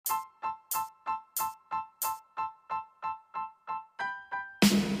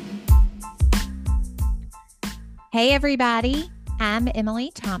Hey, everybody. I'm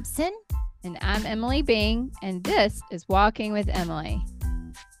Emily Thompson, And I'm Emily Bing, and this is Walking with Emily.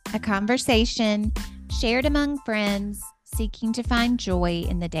 a conversation shared among friends seeking to find joy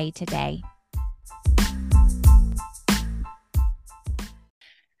in the day-to-day.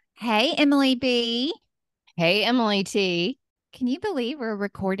 Hey, Emily B. Hey, Emily T. Can you believe we're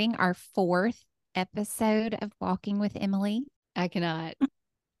recording our 4th episode of Walking with Emily? I cannot.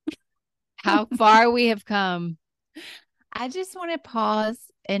 How far we have come. I just want to pause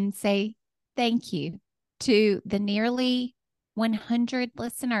and say thank you to the nearly 100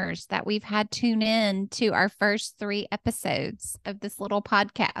 listeners that we've had tune in to our first 3 episodes of this little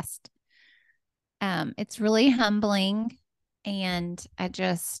podcast. It's really humbling, and I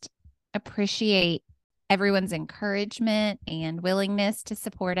just appreciate everyone's encouragement and willingness to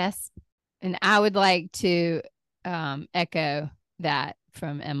support us. And I would like to echo that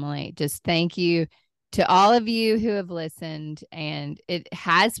from Emily. Just thank you to all of you who have listened. And it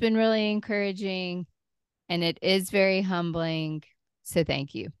has been really encouraging, and it is very humbling. So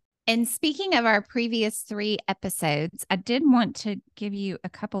thank you. And speaking of our previous 3 episodes, I did want to give you a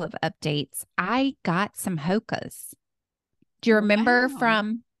couple of updates. I got some Hokas. Do you remember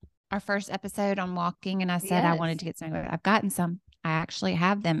from our first episode on walking? And I said I wanted to get some. I've gotten some. I actually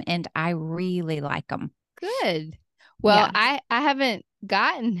have them, and I really like them. Good. Well, yeah. I haven't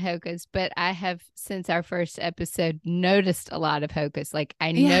gotten Hokas, but I have, since our first episode, noticed a lot of Hokas. Like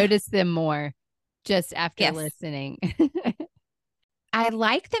I noticed them more just after listening. I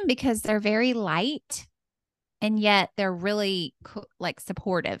like them because they're very light, and yet they're really like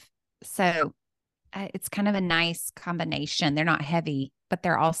supportive. So it's kind of a nice combination. They're not heavy, but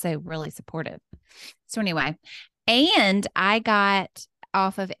they're also really supportive. So anyway, and I got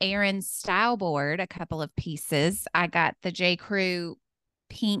off of Aaron's style board a couple of pieces. I got the J. Crew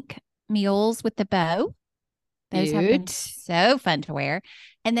pink mules with the bow. Those have been so fun to wear.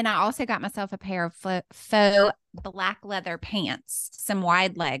 And then I also got myself a pair of faux black leather pants, some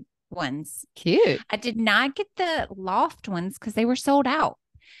wide leg ones. Cute. I did not get the loft ones because they were sold out,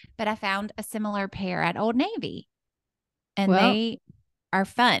 but I found a similar pair at Old Navy, and they are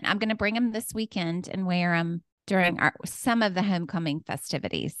fun. I'm going to bring them this weekend and wear them during some of the homecoming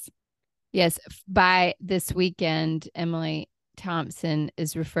festivities. Yes. By this weekend, Emily Thompson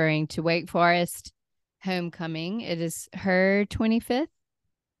is referring to Wake Forest homecoming. It is her 25th.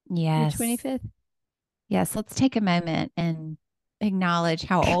 Yes. Her 25th. Yes. Let's take a moment and acknowledge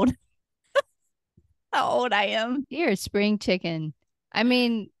how old I am. You're a spring chicken. I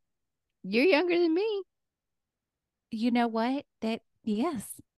mean, you're younger than me. You know what? Yes.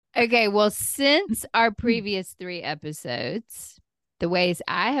 Okay. Well, since our previous 3 episodes, the ways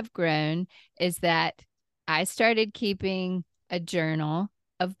I have grown is that I started keeping a journal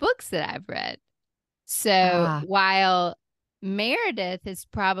of books that I've read. So while Meredith has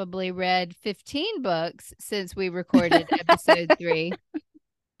probably read 15 books since we recorded episode 3,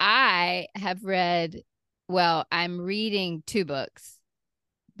 I have read, I'm reading 2 books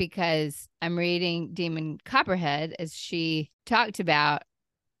because I'm reading Demon Copperhead, as she talked about,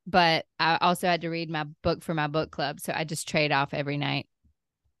 but I also had to read my book for my book club. So I just trade off every night.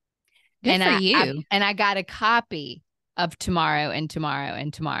 Good for you. I got a copy of Tomorrow and Tomorrow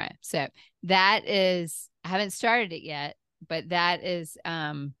and Tomorrow. So that is, I haven't started it yet, but that is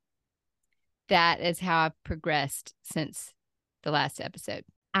how I've progressed since the last episode.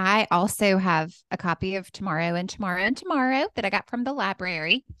 I also have a copy of Tomorrow and Tomorrow and Tomorrow that I got from the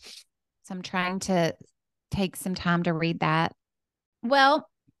library. So I'm trying to take some time to read that. Well,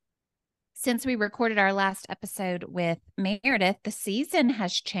 since we recorded our last episode with Meredith, the season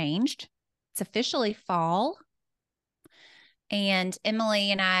has changed. It's officially fall. And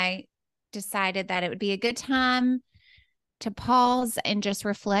Emily and I decided that it would be a good time to pause and just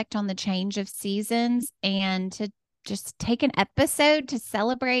reflect on the change of seasons and to just take an episode to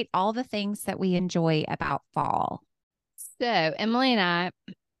celebrate all the things that we enjoy about fall. So Emily and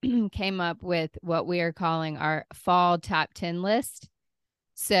I came up with what we are calling our fall top 10 list.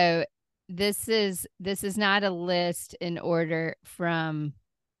 So this is not a list in order from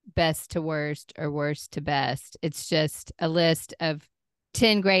best to worst or worst to best. It's just a list of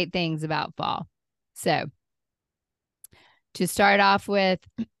 10 great things about fall. So to start off with,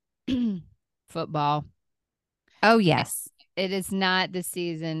 football. Oh, yes. It is not the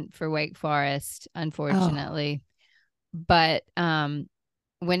season for Wake Forest, unfortunately. But when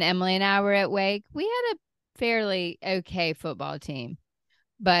Emily and I were at Wake, we had a fairly okay football team.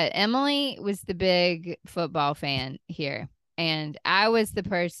 But Emily was the big football fan here. And I was the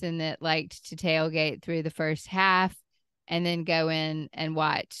person that liked to tailgate through the first half and then go in and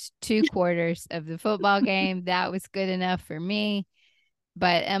watch 2 quarters of the football game. That was good enough for me.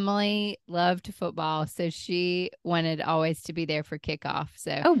 But Emily loved football, so she wanted always to be there for kickoff.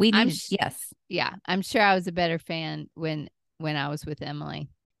 So Oh, we need, yes. Yeah, I'm sure I was a better fan when I was with Emily.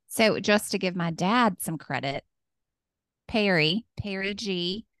 So just to give my dad some credit, Perry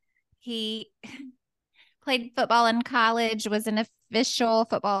G, he played football in college, was an official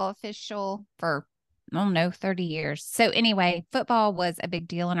football official for, I don't know, 30 years. So anyway, football was a big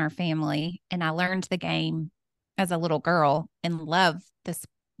deal in our family, and I learned the game as a little girl and loved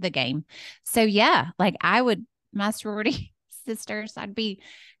the game. So yeah, like my sorority sisters, I'd be,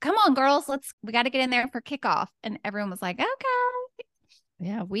 come on, girls, we got to get in there for kickoff. And everyone was like, okay.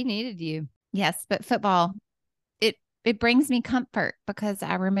 Yeah, we needed you. Yes, but football, it brings me comfort because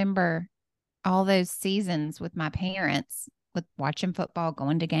I remember all those seasons with my parents, with watching football,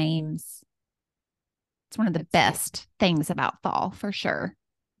 going to games. It's one of the best things about fall for sure.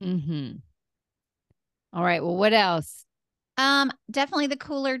 Mm-hmm. All right. Well, what else? Definitely the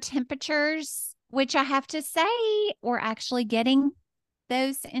cooler temperatures, which I have to say, we're actually getting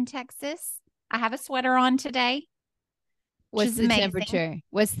those in Texas. I have a sweater on today. What's the temperature?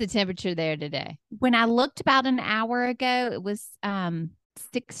 What's the temperature there today? When I looked about an hour ago, it was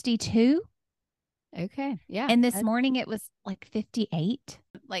 62. Okay. Yeah. And this morning it was like 58.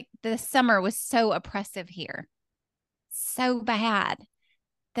 Like the summer was so oppressive here. So bad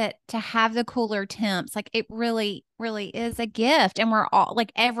that to have the cooler temps, like it really, really is a gift. And we're all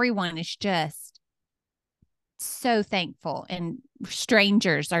like, everyone is just so thankful. And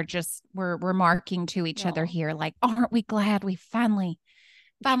strangers are just, we're remarking to each other here, like, aren't we glad we finally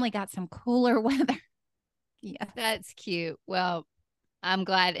got some cooler weather? Yeah. That's cute. Well, I'm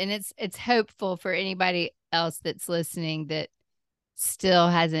glad. And it's hopeful for anybody else that's listening that still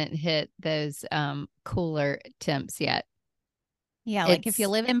hasn't hit those cooler temps yet. Yeah, like if you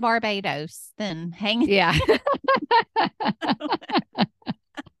live in Barbados, then hang. Yeah.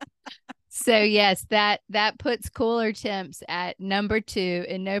 So yes, that puts cooler temps at number 2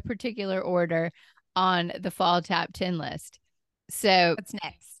 in no particular order on the fall top 10 list. So what's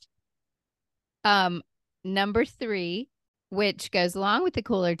next? Number 3, which goes along with the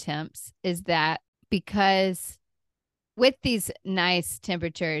cooler temps, is that because with these nice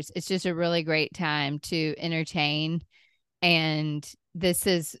temperatures, it's just a really great time to entertain. And this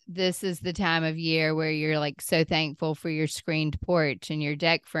is the time of year where you're like so thankful for your screened porch and your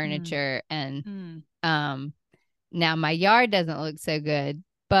deck furniture. And now my yard doesn't look so good,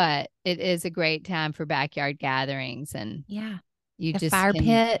 but it is a great time for backyard gatherings. And yeah, you just fire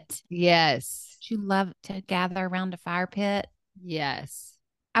pit. Yes. You love to gather around a fire pit. Yes.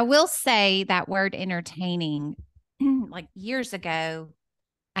 I will say that word entertaining, like years ago,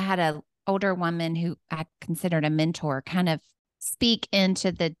 I had a older woman who I considered a mentor kind of speak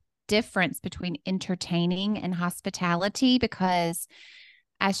into the difference between entertaining and hospitality, because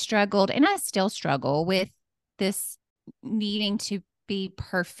I struggled, and I still struggle with this needing to be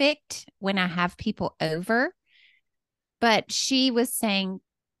perfect when I have people over. But she was saying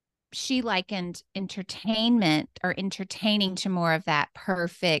she likened entertainment or entertaining to more of that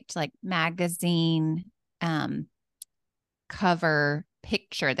perfect, like magazine cover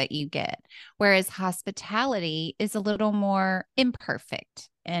picture that you get, whereas hospitality is a little more imperfect,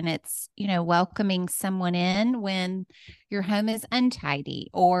 and it's, welcoming someone in when your home is untidy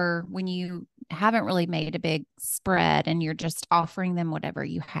or when you haven't really made a big spread and you're just offering them whatever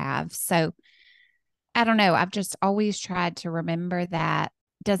you have. So I don't know, I've just always tried to remember that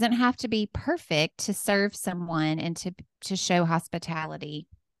it doesn't have to be perfect to serve someone and to show hospitality.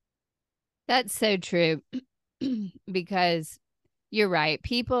 That's so true. Because you're right.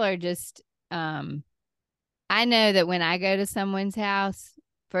 People are just, I know that when I go to someone's house,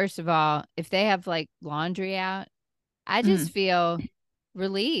 first of all, if they have like laundry out, I just feel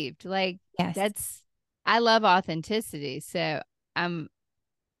relieved. Like, yes. I love authenticity. So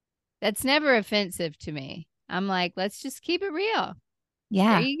that's never offensive to me. I'm like, let's just keep it real.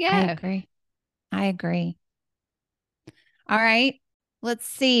 Yeah. There you go. I agree. All right. Let's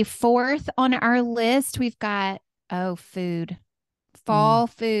see. 4th on our list, we've got, food. Fall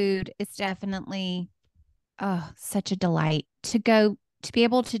food is definitely, such a delight to be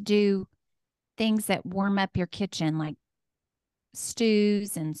able to do things that warm up your kitchen, like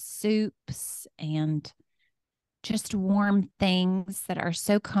stews and soups and just warm things that are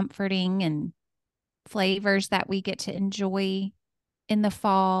so comforting, and flavors that we get to enjoy in the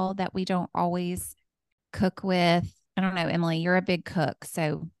fall that we don't always cook with. I don't know, Emily, you're a big cook.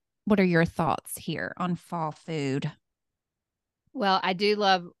 So what are your thoughts here on fall food? Well, I do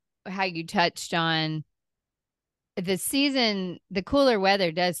love how you touched on the cooler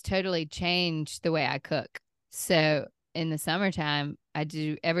weather does totally change the way I cook. So in the summertime, I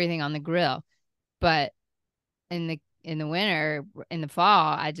do everything on the grill, but in the winter, in the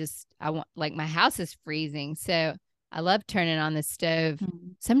fall, I want, like, my house is freezing, so I love turning on the stove.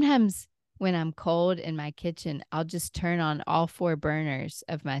 Mm. Sometimes when I'm cold in my kitchen, I'll just turn on all 4 burners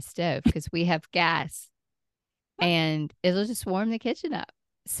of my stove because we have gas, and it'll just warm the kitchen up.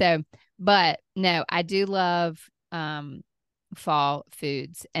 So, but no, I do love fall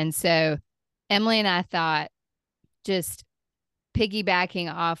foods. And so Emily and I thought, just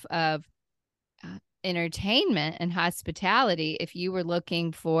piggybacking off of entertainment and hospitality, if you were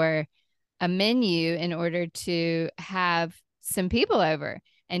looking for a menu in order to have some people over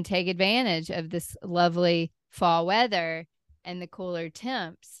and take advantage of this lovely fall weather and the cooler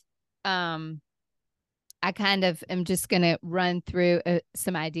temps, I kind of am just going to run through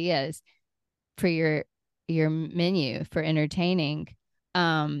some ideas for your menu for entertaining.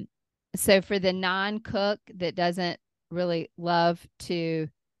 So for the non-cook that doesn't really love to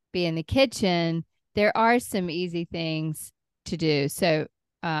be in the kitchen, there are some easy things to do. So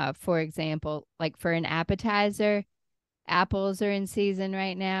for example, like for an appetizer, apples are in season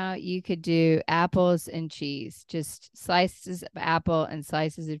right now. You could do apples and cheese, just slices of apple and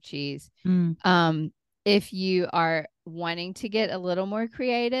slices of cheese. If you are wanting to get a little more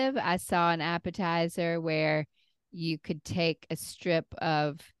creative, I saw an appetizer where you could take a strip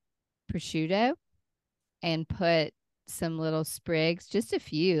of prosciutto and put some little sprigs, just a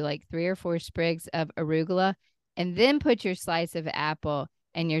few, like 3 or 4 sprigs of arugula, and then put your slice of apple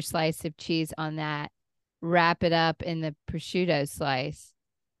and your slice of cheese on that. Wrap it up in the prosciutto slice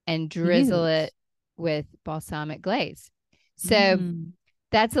and drizzle it with balsamic glaze. So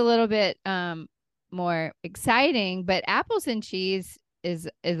that's a little bit more exciting, but apples and cheese is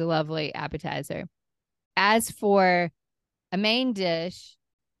a lovely appetizer. As for a main dish,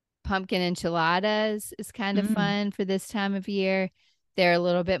 pumpkin enchiladas is kind of fun for this time of year. They're a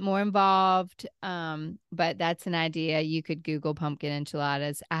little bit more involved, but that's an idea. You could Google pumpkin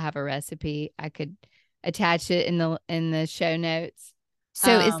enchiladas. I have a recipe. I could attach it in the show notes.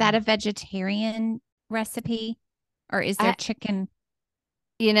 So is that a vegetarian recipe, or is there chicken?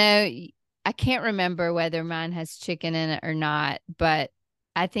 You know, I can't remember whether mine has chicken in it or not, but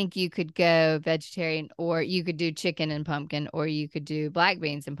I think you could go vegetarian, or you could do chicken and pumpkin, or you could do black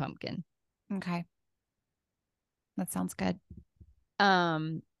beans and pumpkin. Okay. That sounds good.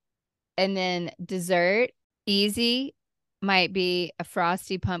 And then dessert, easy, might be a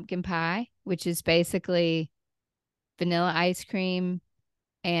frosty pumpkin pie, which is basically vanilla ice cream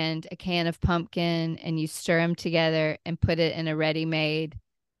and a can of pumpkin, and you stir them together and put it in a ready-made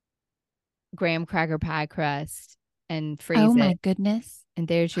graham cracker pie crust and freeze it. Oh my goodness. And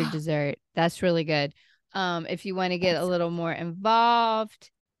there's your dessert. That's really good. If you want to get a little more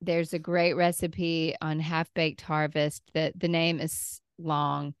involved, there's a great recipe on Half Baked Harvest that the name is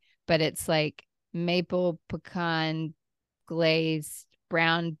long, but it's like maple pecan glazed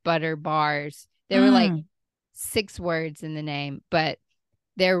brown butter bars. There were like 6 words in the name, but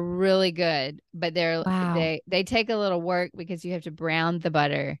they're really good. But they take a little work because you have to brown the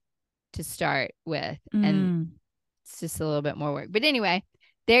butter to start with, and it's just a little bit more work. But anyway,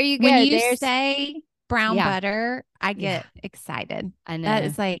 there you go. When you say brown butter, I get excited. I know. That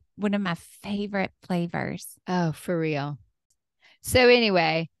is like one of my favorite flavors. Oh, for real. So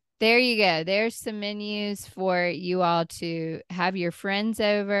anyway, there you go. There's some menus for you all to have your friends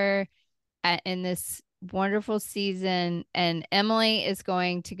over in this wonderful season. And Emily is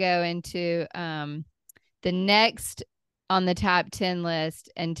going to go into the next on the top 10 list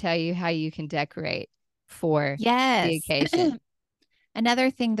and tell you how you can decorate for the occasion.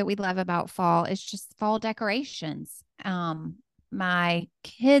 Another thing that we love about fall is just fall decorations. My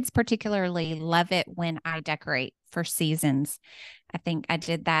kids particularly love it when I decorate for seasons. I think I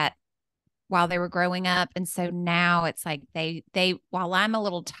did that while they were growing up. And so now it's like they while I'm a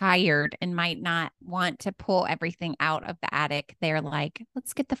little tired and might not want to pull everything out of the attic, they're like,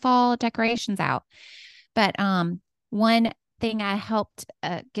 let's get the fall decorations out. But one thing, I helped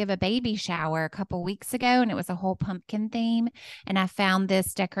give a baby shower a couple weeks ago, and it was a whole pumpkin theme. And I found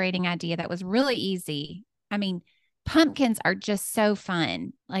this decorating idea that was really easy. I mean, pumpkins are just so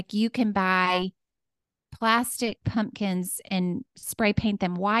fun. Like, you can buy plastic pumpkins and spray paint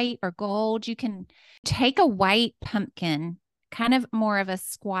them white or gold. You can take a white pumpkin, kind of more of a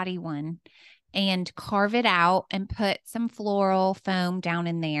squatty one, and carve it out and put some floral foam down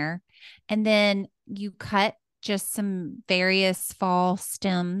in there. And then you cut just some various fall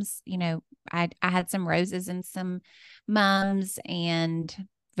stems. You know, I had some roses and some mums and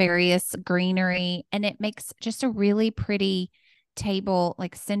various greenery, and it makes just a really pretty table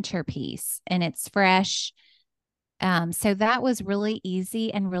like centerpiece, and it's fresh. So that was really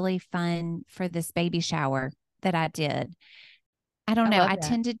easy and really fun for this baby shower that I did. I don't I know. love I that.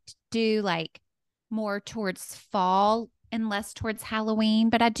 tended to do like more towards fall and less towards Halloween,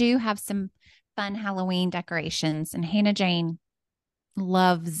 but I do have some fun Halloween decorations, and Hannah Jane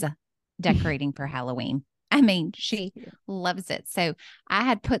loves decorating for Halloween. I mean, she loves it. So I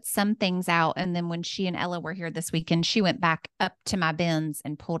had put some things out. And then when she and Ella were here this weekend, she went back up to my bins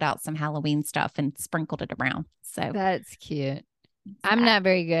and pulled out some Halloween stuff and sprinkled it around. So That's cute. I'm not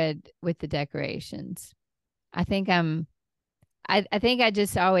very good with the decorations. I think I think I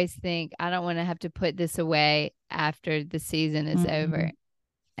just always think I don't want to have to put this away after the season is over.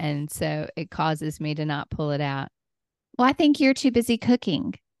 And so it causes me to not pull it out. Well, I think you're too busy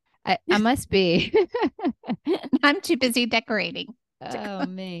cooking. I must be. I'm too busy decorating. Oh,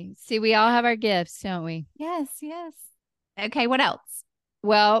 me. See, we all have our gifts, don't we? Yes, yes. Okay, what else?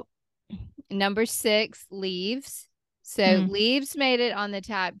 Well, number 6, leaves. So leaves made it on the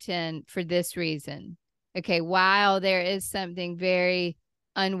top 10 for this reason. Okay, while there is something very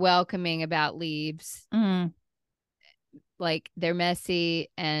unwelcoming about leaves, like they're messy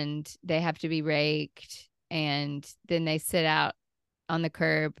and they have to be raked, and then they sit out on the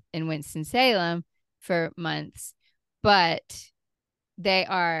curb in Winston-Salem for months. But they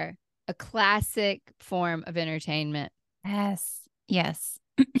are a classic form of entertainment. Yes. Yes.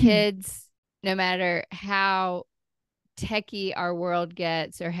 Kids, no matter how techie our world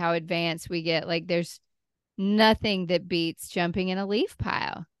gets or how advanced we get, like there's nothing that beats jumping in a leaf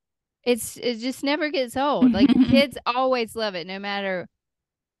pile. It just never gets old. Like kids always love it, no matter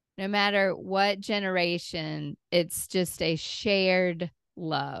what generation. It's just a shared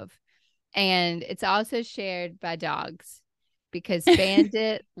love. And it's also shared by dogs, because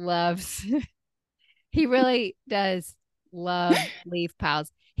Bandit loves he really does love leaf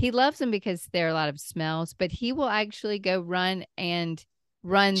piles. He loves them because there are a lot of smells, but he will actually go run through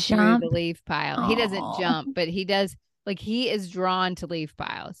the leaf pile. Aww. He doesn't jump, but he does, like, he is drawn to leaf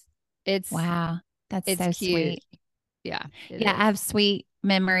piles. Wow. That's so cute. Sweet. Yeah. Yeah. I have sweet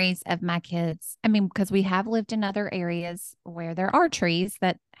memories of my kids. I mean, because we have lived in other areas where there are trees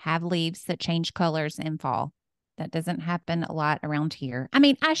that have leaves that change colors in fall. That doesn't happen a lot around here. I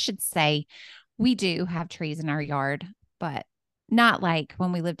mean, I should say we do have trees in our yard, but not like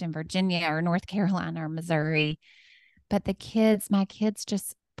when we lived in Virginia or North Carolina or Missouri. But my kids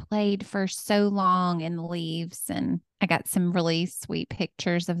just played for so long in the leaves. And I got some really sweet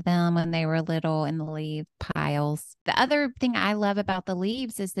pictures of them when they were little in the leaf piles. The other thing I love about the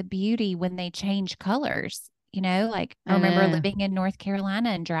leaves is the beauty when they change colors. You know, like I remember living in North Carolina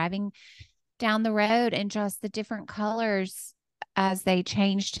and driving down the road and just the different colors as they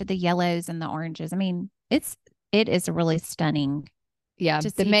change to the yellows and the oranges. I mean, it is really stunning. Yeah.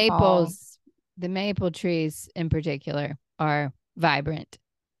 The maples, the maple trees in particular are vibrant.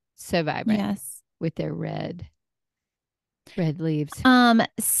 So vibrant. Yes. With their red leaves.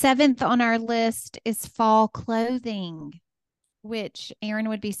 7th on our list is fall clothing, which Aaron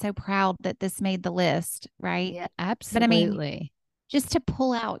would be so proud that this made the list, right? Yeah, absolutely. But I mean, just to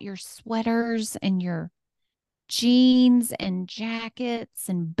pull out your sweaters and your jeans and jackets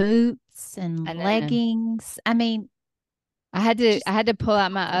and boots and leggings. I mean, I had to pull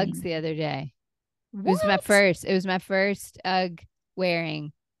out my Uggs the other day. It was my first Ugg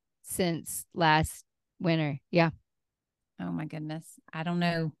wearing since last winter. Yeah. Oh my goodness. I don't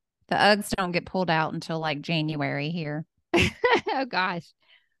know. The Uggs don't get pulled out until like January here. Oh gosh.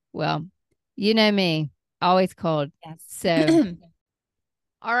 Well, you know me, always cold. Yes. So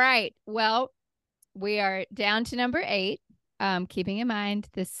all right. Well, we are down to number 8. Keeping in mind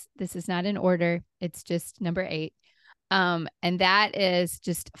this is not in order. It's just number 8. And that is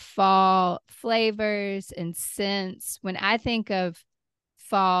just fall flavors and scents. When I think of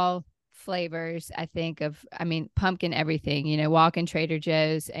fall flavors, I think of, pumpkin everything. You know, walk in Trader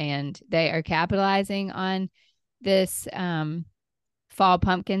Joe's and they are capitalizing on this fall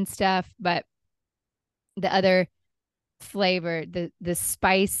pumpkin stuff. But the other flavor, the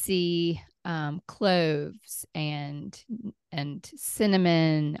spicy cloves and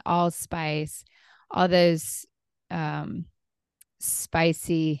cinnamon, allspice, all those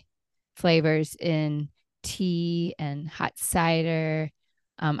spicy flavors in tea and hot cider.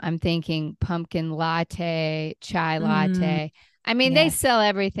 I'm thinking pumpkin latte, chai latte. I mean, they sell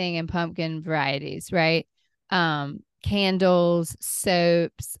everything in pumpkin varieties, right? Candles,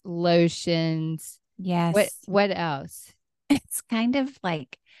 soaps, lotions. Yes. What else? It's kind of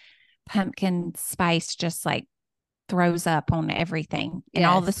like pumpkin spice, just like throws up on everything in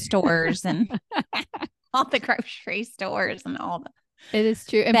all the stores and all the grocery stores and all the. It is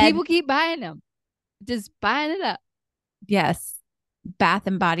true. And people keep buying them, just buying it up. Yes. Bath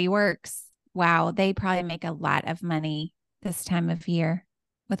and Body Works. Wow. They probably make a lot of money this time of year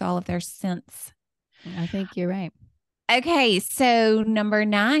with all of their scents. I think you're right. Okay. So number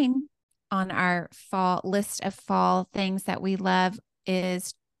 9 on our fall list of fall things that we love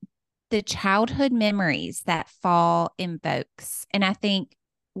is the childhood memories that fall invokes. And I think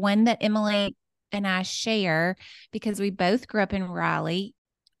one that Emily and I share, because we both grew up in Raleigh,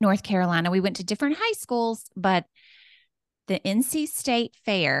 North Carolina. We went to different high schools, but the NC State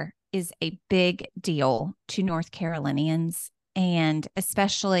Fair is a big deal to North Carolinians, and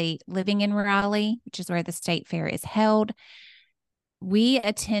especially living in Raleigh, which is where the state fair is held.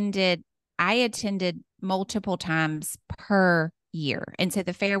 I attended multiple times per year. And so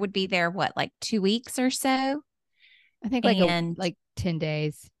the fair would be there, like 2 weeks or so? I think like 10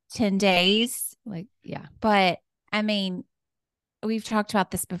 days. 10 days. Yeah. But I mean, we've talked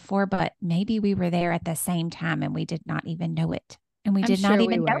about this before, but maybe we were there at the same time and we did not even know it. And we did not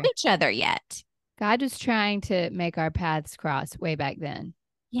even know each other yet. God was trying to make our paths cross way back then.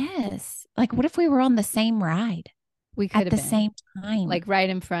 Yes. Like, what if we were on the same ride? We could have at the same time. Like right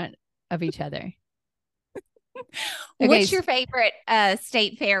in front of each other. What's your favorite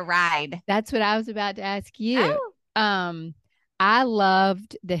state fair ride? That's what I was about to ask you. Oh. I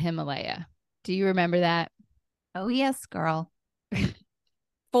loved the Himalaya. Do you remember that? Oh, yes, girl.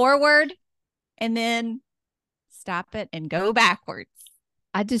 Forward and then stop it and go backwards.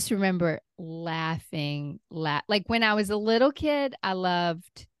 I just remember laughing. Like when I was a little kid, I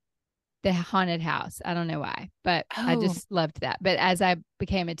loved the haunted house. I don't know why, but I just loved that. But as I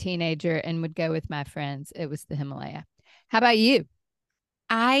became a teenager and would go with my friends, it was the Himalaya. How about you?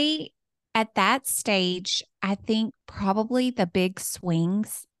 At that stage, I think probably the big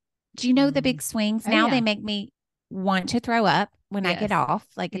swings. Do you know the big swings? Now they make me want to throw up when I get off.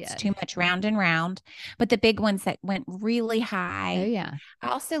 Like it's too much round and round. But the big ones that went really high. Oh, yeah. I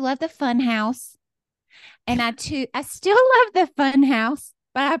also love the fun house. And I still love the fun house,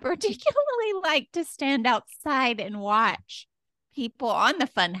 but I particularly like to stand outside and watch people on the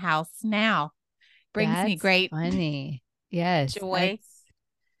fun house now. Brings me great funny. Yes. Joy.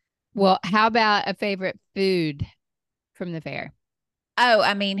 Well, how about a favorite food from the fair? Oh,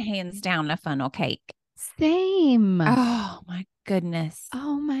 I mean, hands down, a funnel cake. Same. Oh, my goodness.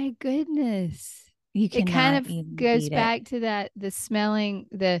 Oh, my goodness. It kind of goes back to the smelling,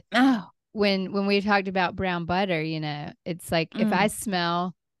 when we talked about brown butter, it's like if I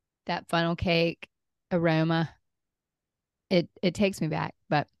smell that funnel cake aroma, it takes me back,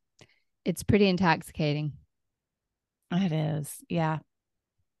 but it's pretty intoxicating. It is. Yeah.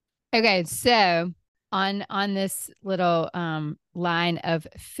 Okay. So on this little line of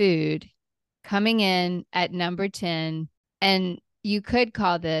food coming in at number 10, and you could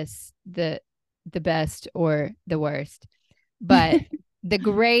call this the best or the worst, but the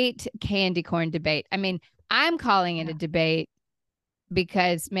great candy corn debate. I mean, I'm calling it a debate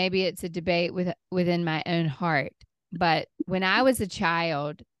because maybe it's a debate within my own heart. But when I was a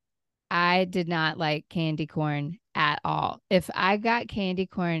child, I did not like candy corn at all. If I got candy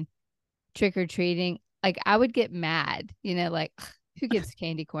corn trick-or-treating, like I would get mad, like who gets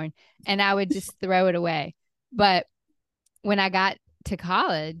candy corn? And I would just throw it away. But when I got to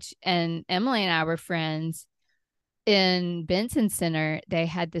college and Emily and I were friends, in Benson Center, they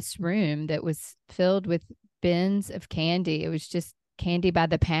had this room that was filled with bins of candy. It was just candy by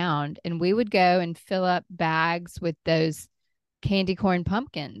the pound. And we would go and fill up bags with those candy corn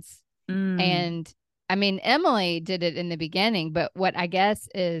pumpkins. And I mean, Emily did it in the beginning, but what I guess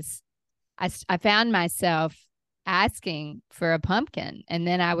is I found myself asking for a pumpkin, and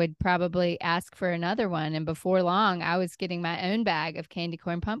then I would probably ask for another one. And before long, I was getting my own bag of candy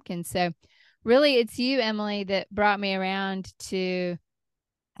corn pumpkins. So really, it's you, Emily, that brought me around to,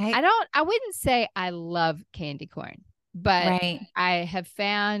 I wouldn't say I love candy corn, but I have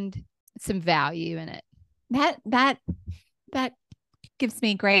found some value in it. That gives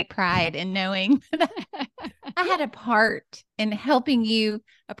me great pride in knowing that I had a part in helping you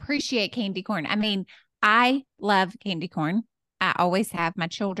appreciate candy corn. I mean, I love candy corn. I always have. My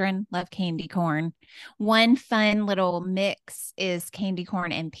children love candy corn. One fun little mix is candy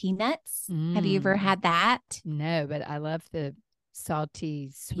corn and peanuts. Have you ever had that? No, but I love the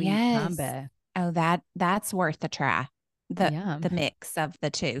salty sweet combo. Oh, that's worth a try. The mix of the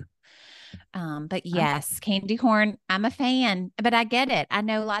two. But yes, candy corn, I'm a fan, but I get it. I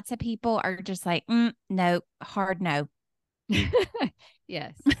know lots of people are just like, no, hard no.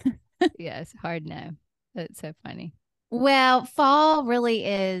 Yes. Yes, hard no. That's so funny. Well, fall really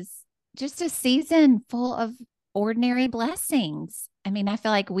is just a season full of ordinary blessings. I mean, I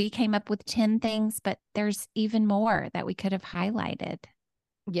feel like we came up with 10 things, but there's even more that we could have highlighted.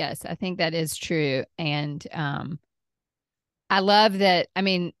 Yes, I think that is true. And I love that. I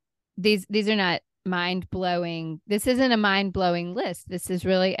mean, these are not mind blowing. This isn't a mind blowing list. This is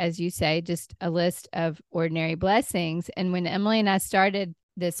really, as you say, just a list of ordinary blessings. And when Emily and I started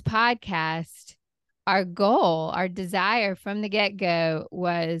this podcast, our goal, our desire from the get go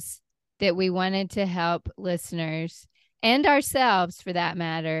was that we wanted to help listeners and ourselves, for that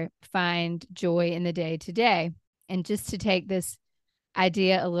matter, find joy in the day to day. And just to take this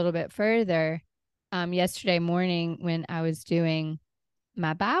idea a little bit further, yesterday morning when I was doing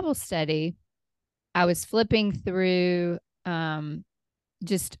my Bible study, I was flipping through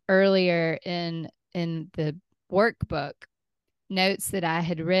just earlier in the workbook notes that I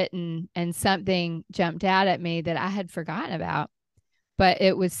had written, and something jumped out at me that I had forgotten about. But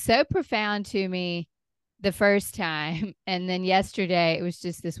it was so profound to me the first time. And then yesterday, it was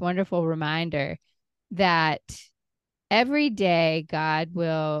just this wonderful reminder that every day God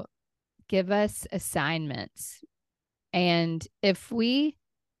will give us assignments. And if we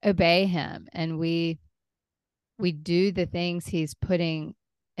obey him and we do the things he's putting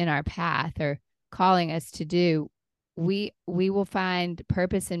in our path or calling us to do, we will find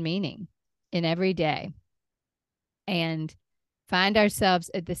purpose and meaning in every day and find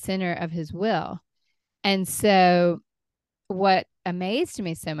ourselves at the center of his will. And so what amazed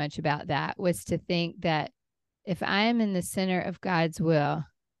me so much about that was to think that if I am in the center of God's will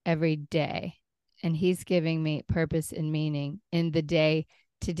every day and he's giving me purpose and meaning in the day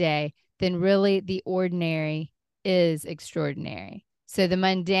to day, then really the ordinary is extraordinary. So the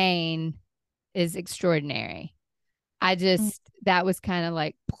mundane is extraordinary. That was kind of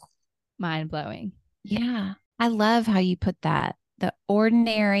like mind blowing. Yeah. I love how you put that. The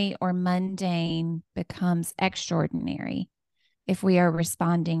ordinary or mundane becomes extraordinary if we are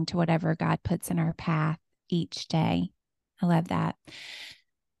responding to whatever God puts in our path each day. I love that.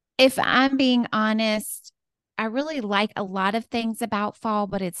 If I'm being honest, I really like a lot of things about fall,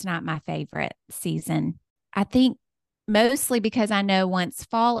 but it's not my favorite season. I think mostly because I know once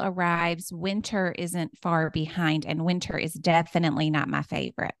fall arrives, winter isn't far behind, and winter is definitely not my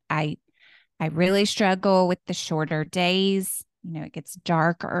favorite. I really struggle with the shorter days. You know, it gets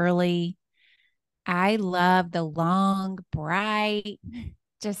dark early. I love the long, bright,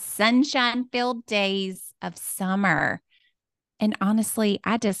 just sunshine filled days of summer. And honestly,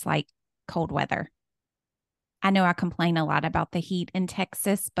 I dislike cold weather. I know I complain a lot about the heat in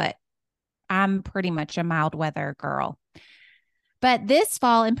Texas, but I'm pretty much a mild weather girl. But this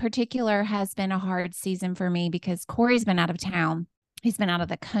fall in particular has been a hard season for me because Corey's been out of town. He's been out of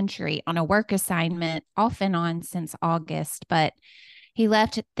the country on a work assignment off and on since August, but he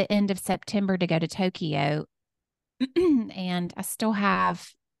left at the end of September to go to Tokyo. And I still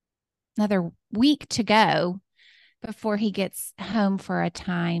have another week to go before he gets home for a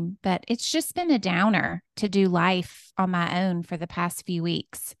time. But it's just been a downer to do life on my own for the past few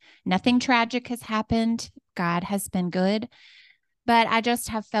weeks. Nothing tragic has happened. God has been good, but I just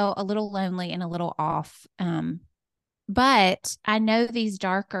have felt a little lonely and a little off. But I know these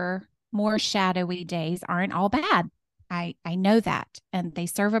darker, more shadowy days aren't all bad. I know that, and they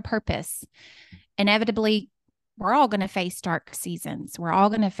serve a purpose. Inevitably, we're all going to face dark seasons. We're all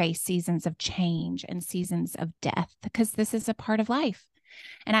going to face seasons of change and seasons of death because this is a part of life.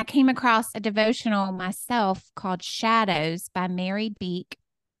 And I came across a devotional myself called Shadows by Mary Beek.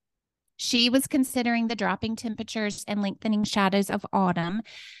 She was considering the dropping temperatures and lengthening shadows of autumn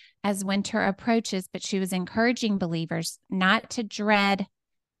as winter approaches, but she was encouraging believers not to dread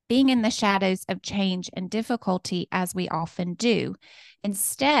being in the shadows of change and difficulty as we often do.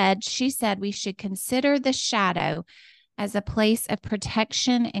 Instead, she said we should consider the shadow as a place of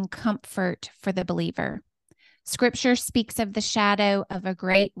protection and comfort for the believer. Scripture speaks of the shadow of a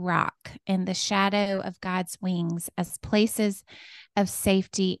great rock and the shadow of God's wings as places of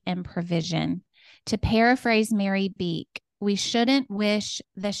safety and provision. To paraphrase Mary Beek, we shouldn't wish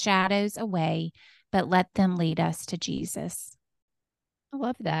the shadows away, but let them lead us to Jesus. I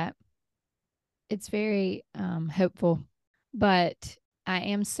love that. It's very hopeful, but I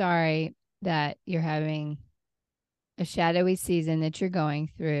am sorry that you're having a shadowy season that you're going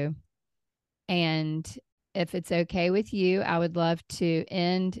through. And if it's okay with you, I would love to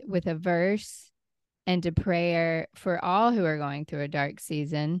end with a verse and a prayer for all who are going through a dark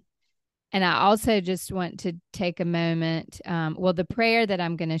season. And I also just want to take a moment. The prayer that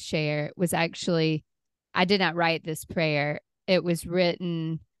I'm going to share was actually, I did not write this prayer. It was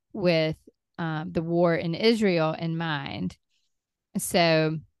written with the war in Israel in mind.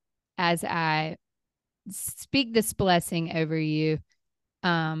 So as I speak this blessing over you,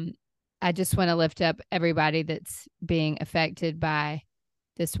 I just want to lift up everybody that's being affected by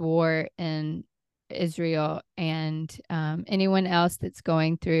this war in Israel and anyone else that's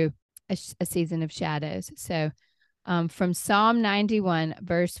going through a season of shadows. So from Psalm 91,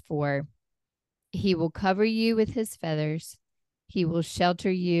 verse 4, he will cover you with his feathers. He will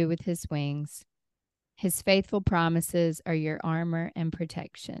shelter you with his wings. His faithful promises are your armor and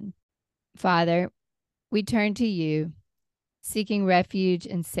protection. Father, we turn to you, seeking refuge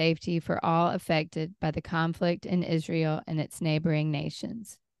and safety for all affected by the conflict in Israel and its neighboring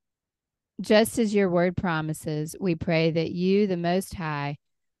nations. Just as your word promises, we pray that you, the Most High,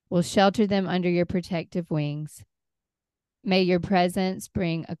 will shelter them under your protective wings. May your presence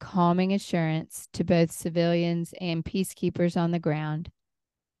bring a calming assurance to both civilians and peacekeepers on the ground.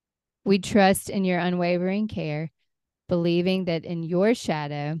 We trust in your unwavering care, believing that in your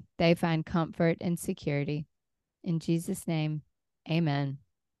shadow they find comfort and security. In Jesus' name, amen.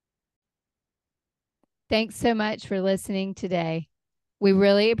 Thanks so much for listening today. We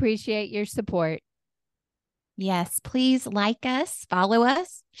really appreciate your support. Yes, please like us, follow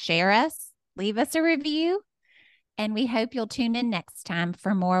us, share us, leave us a review, and we hope you'll tune in next time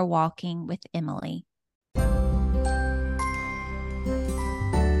for more Walking with Emily.